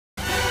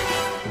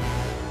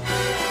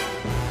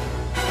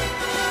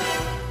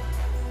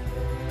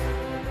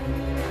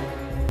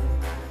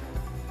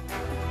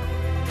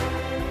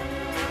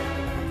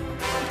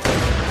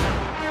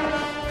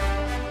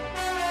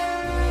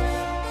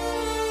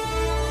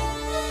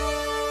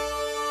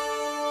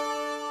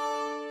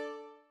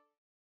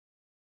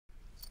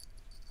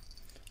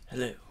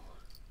Hello.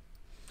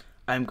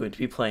 I'm going to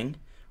be playing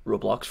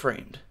Roblox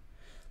Framed.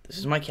 This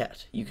is my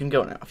cat. You can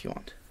go now if you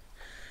want.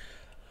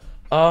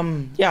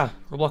 Yeah,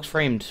 Roblox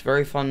Framed.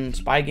 Very fun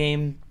spy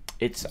game.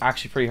 It's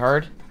actually pretty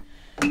hard.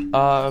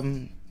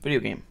 Video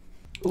game.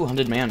 Ooh,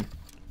 Hunted Man.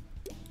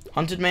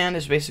 Hunted Man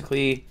is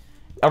basically,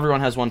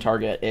 everyone has one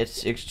target.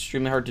 It's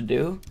extremely hard to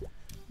do,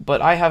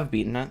 but I have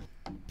beaten it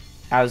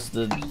as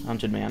the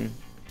Hunted Man.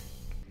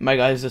 My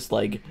guy's just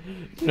like,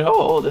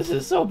 no, this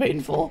is so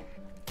painful.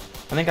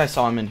 I think I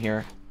saw him in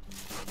here.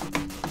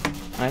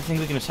 And I think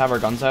we can just have our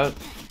guns out.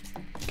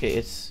 Okay,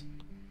 it's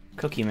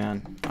Cookie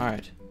Man.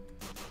 Alright.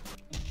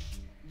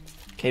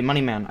 Okay,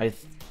 Money Man. I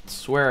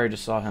swear I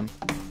just saw him.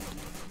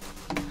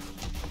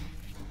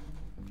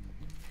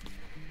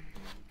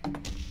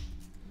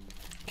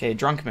 Okay,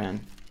 Drunk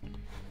Man.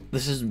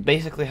 This is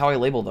basically how I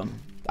label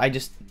them. I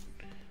just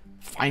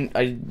think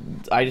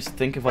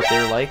of what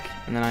they're like,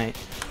 and then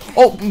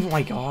oh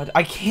my god,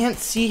 I can't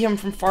see him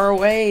from far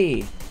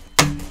away.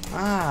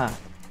 Ah.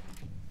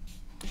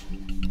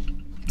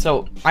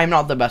 So, I'm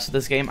not the best at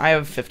this game. I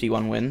have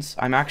 51 wins.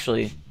 I'm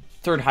actually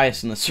third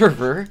highest in the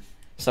server,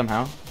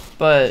 somehow.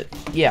 But,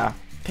 yeah,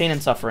 pain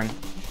and suffering.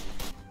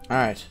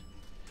 Alright.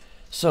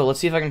 So, let's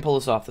see if I can pull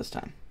this off this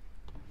time.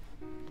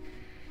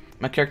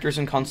 My character's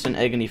in constant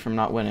agony from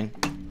not winning.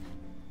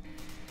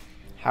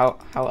 How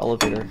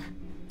elevator?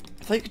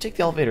 I thought you could take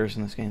the elevators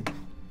in this game.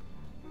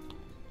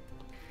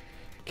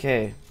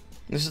 Okay.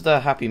 This is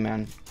the Happy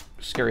Man.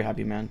 Scary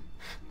Happy Man.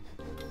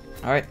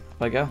 Alright,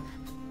 up I go.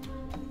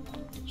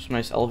 Some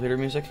nice elevator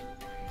music.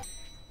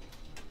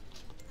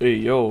 Hey,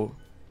 yo.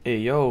 Hey,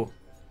 yo.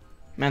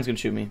 Man's gonna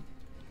shoot me.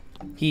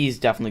 He's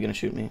definitely gonna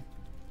shoot me.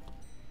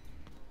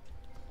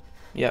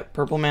 Yeah,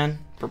 Purple Man.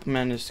 Purple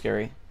Man is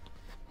scary.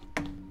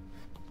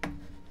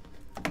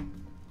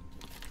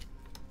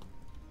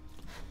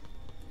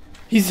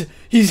 He's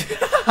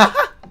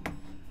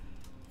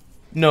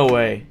no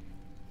way.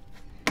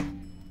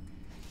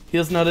 He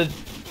does not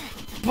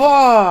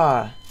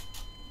Bah!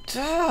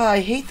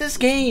 I hate this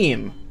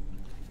game.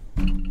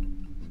 Okay,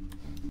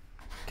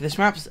 this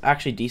map's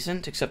actually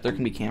decent, except there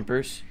can be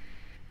campers.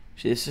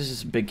 See, this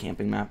is a big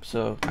camping map,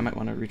 so I might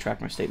want to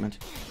retract my statement.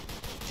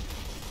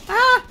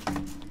 Ah!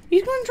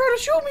 He's going to try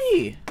to shoot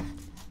me!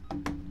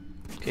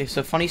 Okay,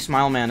 so Funny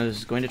Smile Man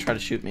is going to try to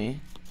shoot me.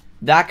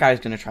 That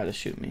guy's going to try to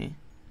shoot me.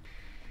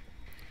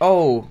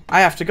 Oh, I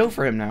have to go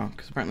for him now,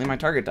 because apparently my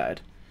target died.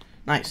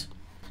 Nice.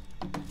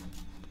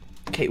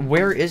 Okay,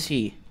 where is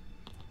he?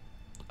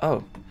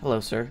 Oh,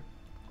 hello, sir.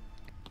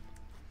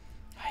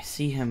 I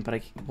see him,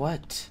 but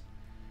what?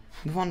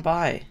 Move on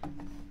by.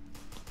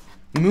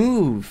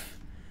 Move!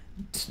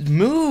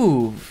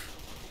 Move!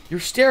 You're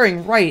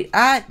staring right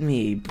at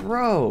me,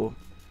 bro.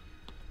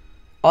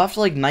 I'll have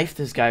to, like, knife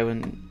this guy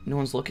when no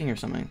one's looking or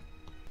something.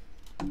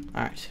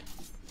 Alright.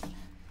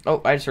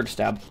 Oh, I just heard a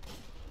stab.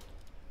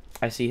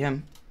 I see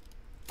him.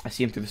 I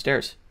see him through the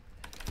stairs.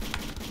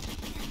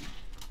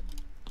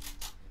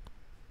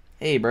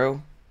 Hey,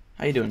 bro.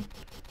 How you doing?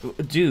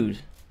 Dude.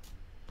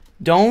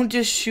 Don't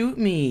just shoot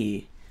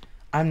me.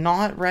 I'm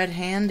not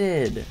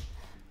red-handed.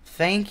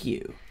 Thank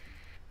you.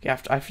 Okay,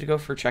 I have to go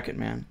for Check It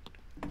Man.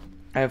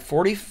 I have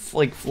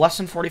less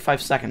than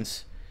 45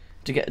 seconds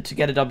to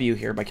get a W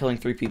here by killing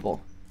 3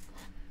 people.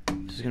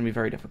 This is gonna be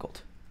very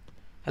difficult.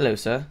 Hello,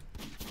 sir.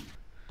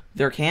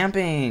 They're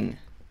camping.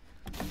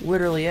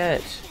 Literally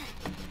it.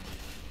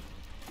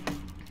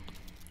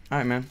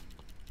 Alright, man.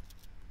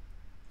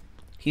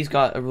 He's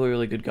got a really,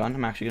 really good gun.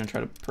 I'm actually gonna try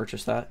to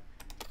purchase that.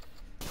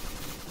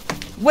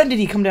 When did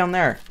he come down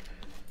there?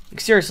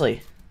 Like,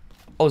 seriously.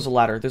 Oh, there's a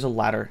ladder. There's a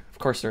ladder. Of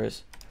course there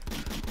is.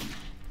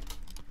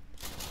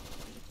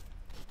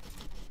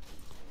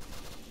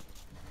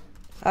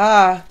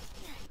 Ah.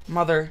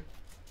 Mother.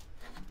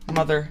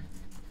 Mother.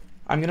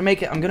 I'm gonna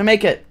make it. I'm gonna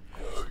make it.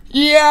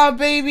 Yeah,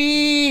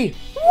 baby!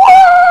 Wah!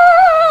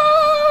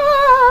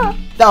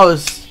 That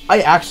was... I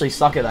actually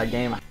suck at that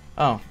game.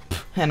 Oh.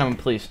 Hand on,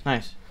 please.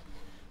 Nice.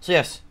 So,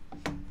 yes.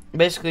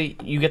 Basically,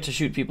 you get to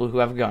shoot people who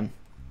have a gun.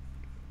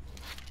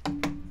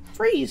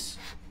 Freeze!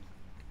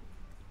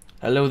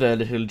 Hello there,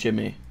 little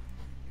Jimmy.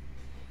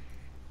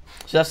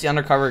 So that's the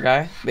undercover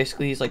guy.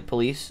 Basically, he's like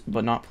police,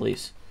 but not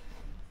police.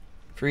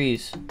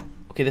 Freeze.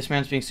 Okay, this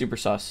man's being super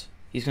sus.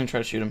 He's gonna try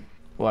to shoot him.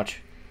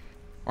 Watch.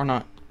 Or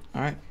not.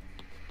 Alright.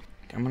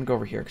 Okay, I'm gonna go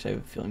over here because I have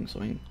a feeling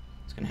something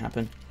is gonna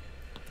happen.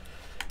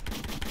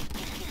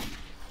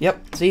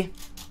 Yep, see?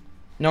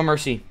 No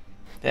mercy.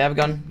 They have a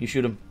gun, you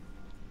shoot him.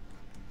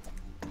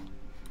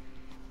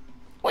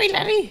 Wait,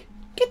 laddie!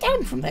 Get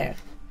down from there!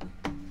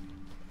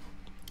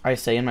 I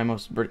say in my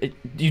most...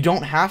 you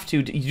don't have to.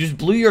 You just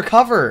blew your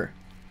cover.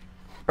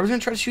 I was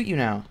going to try to shoot you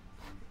now.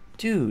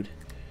 Dude.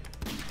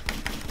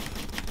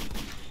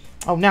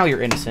 Oh, now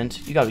you're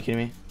innocent. You gotta be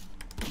kidding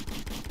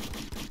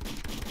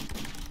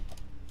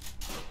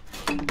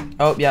me.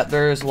 Oh, yeah,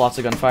 there's lots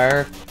of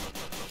gunfire.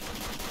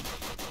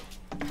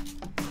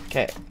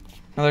 Okay.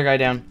 Another guy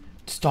down.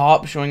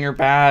 Stop showing your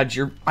badge.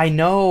 I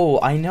know.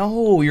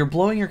 You're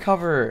blowing your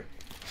cover.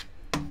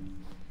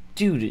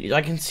 Dude,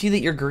 I can see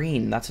that you're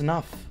green. That's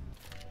enough.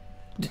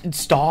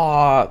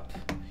 Stop.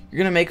 You're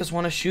gonna make us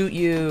want to shoot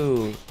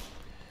you.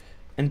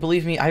 And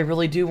believe me, I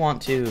really do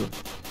want to.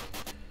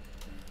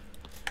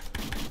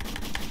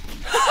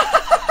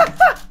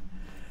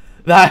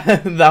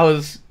 that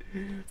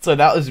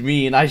was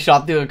me, and I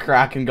shot through a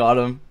crack and got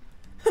him.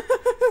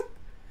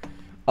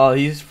 Oh,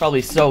 he's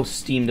probably so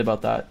steamed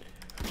about that.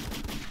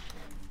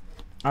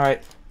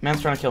 Alright,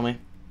 man's trying to kill me.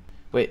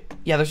 Wait,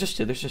 yeah, there's just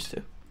two. Alright,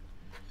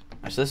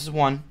 so this is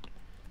one.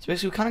 So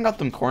basically, we kind of got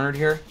them cornered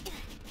here.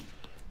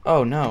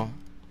 Oh, no.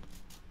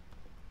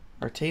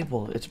 Our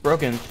table, it's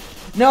broken.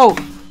 No!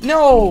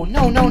 No!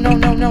 No, no, no,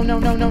 no, no, no,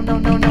 no, no, no,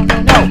 no, no,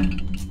 no, no!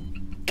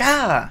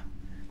 Gah!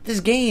 This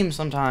game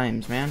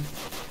sometimes, man.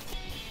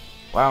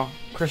 Wow,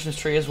 Christmas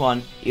tree is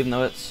one, even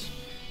though it's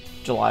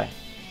July.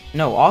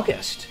 No,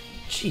 August.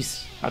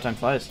 Jeez, how time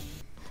flies.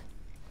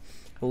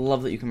 I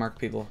love that you can mark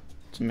people.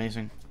 It's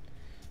amazing.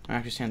 I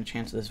actually stand a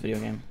chance at this video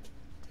game.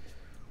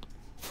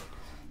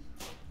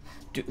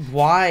 Dude,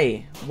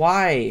 why?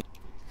 Why?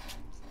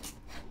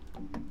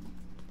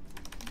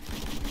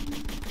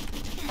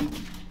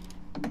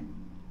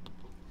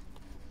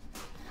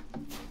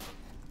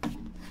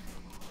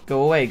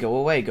 Go away, go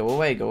away, go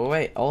away, go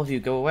away. All of you,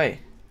 go away.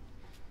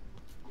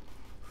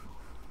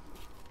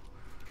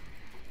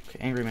 Okay,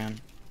 angry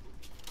man.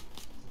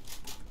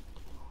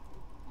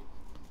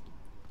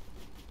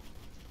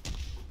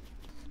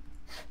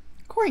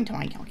 According to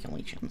my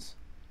calculations,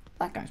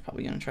 that guy's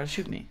probably gonna try to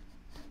shoot me.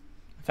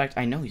 In fact,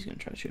 I know he's gonna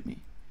try to shoot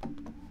me.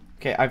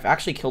 Okay, I've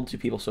actually killed 2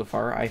 people so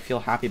far. I feel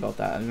happy about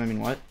that. I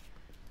mean, what?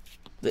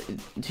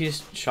 He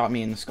just shot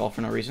me in the skull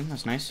for no reason.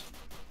 That's nice.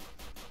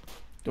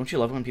 Don't you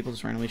love it when people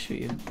just randomly shoot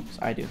you? 'Cause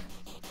I do.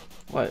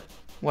 What?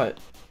 What?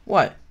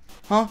 What?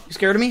 Huh? You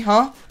scared of me?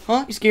 Huh?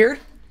 Huh? You scared?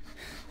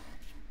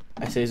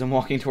 I say as I'm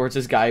walking towards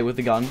this guy with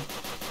the gun.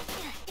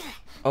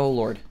 Oh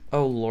lord.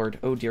 Oh lord.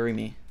 Oh dearie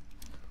me.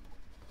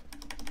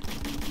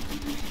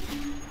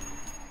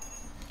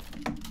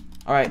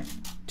 Alright.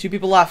 2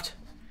 people left.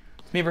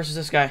 It's me versus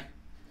this guy.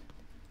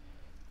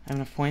 I have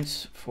enough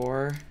points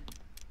for...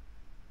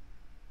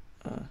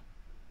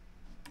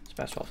 it's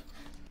past 12.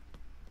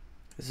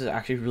 This is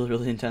actually really,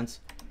 really intense.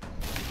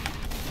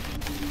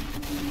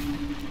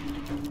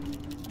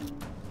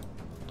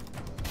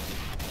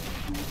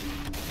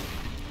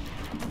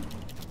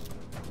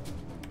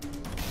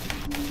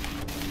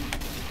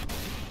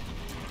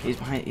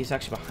 He's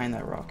actually behind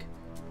that rock.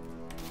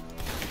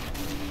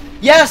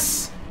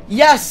 Yes!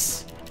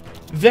 Yes!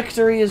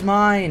 Victory is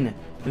mine!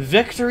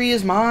 Victory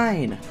is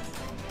mine!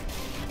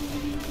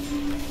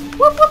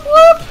 Whoop, whoop,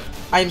 whoop!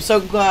 I am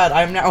so glad.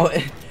 I am now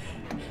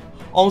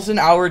almost an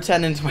hour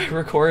 10 into my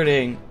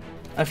recording.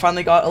 I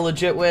finally got a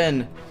legit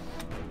win.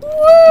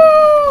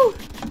 Woo!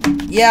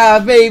 Yeah,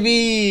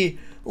 baby!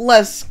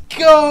 Let's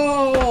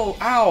go!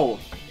 Ow!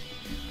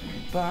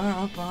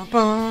 Ba, ba,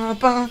 ba,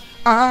 ba.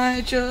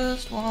 I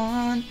just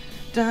won.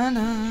 Da,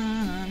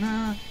 na,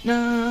 na,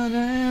 na, na,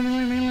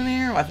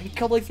 na. I think I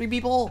killed like 3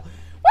 people.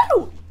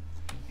 Woo!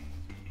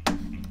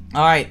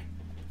 Alright.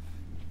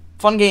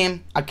 Fun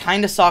game. I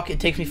kind of suck. It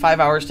takes me 5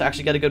 hours to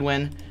actually get a good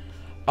win.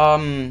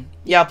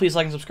 Yeah, please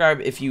like and subscribe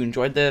if you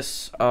enjoyed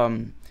this.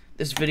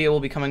 This video will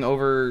be coming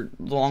over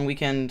the long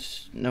weekend,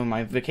 no,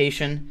 my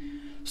vacation.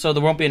 So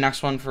there won't be a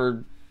next one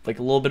for like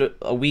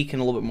a week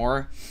and a little bit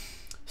more.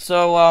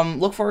 So,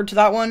 look forward to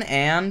that one,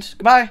 and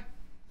goodbye!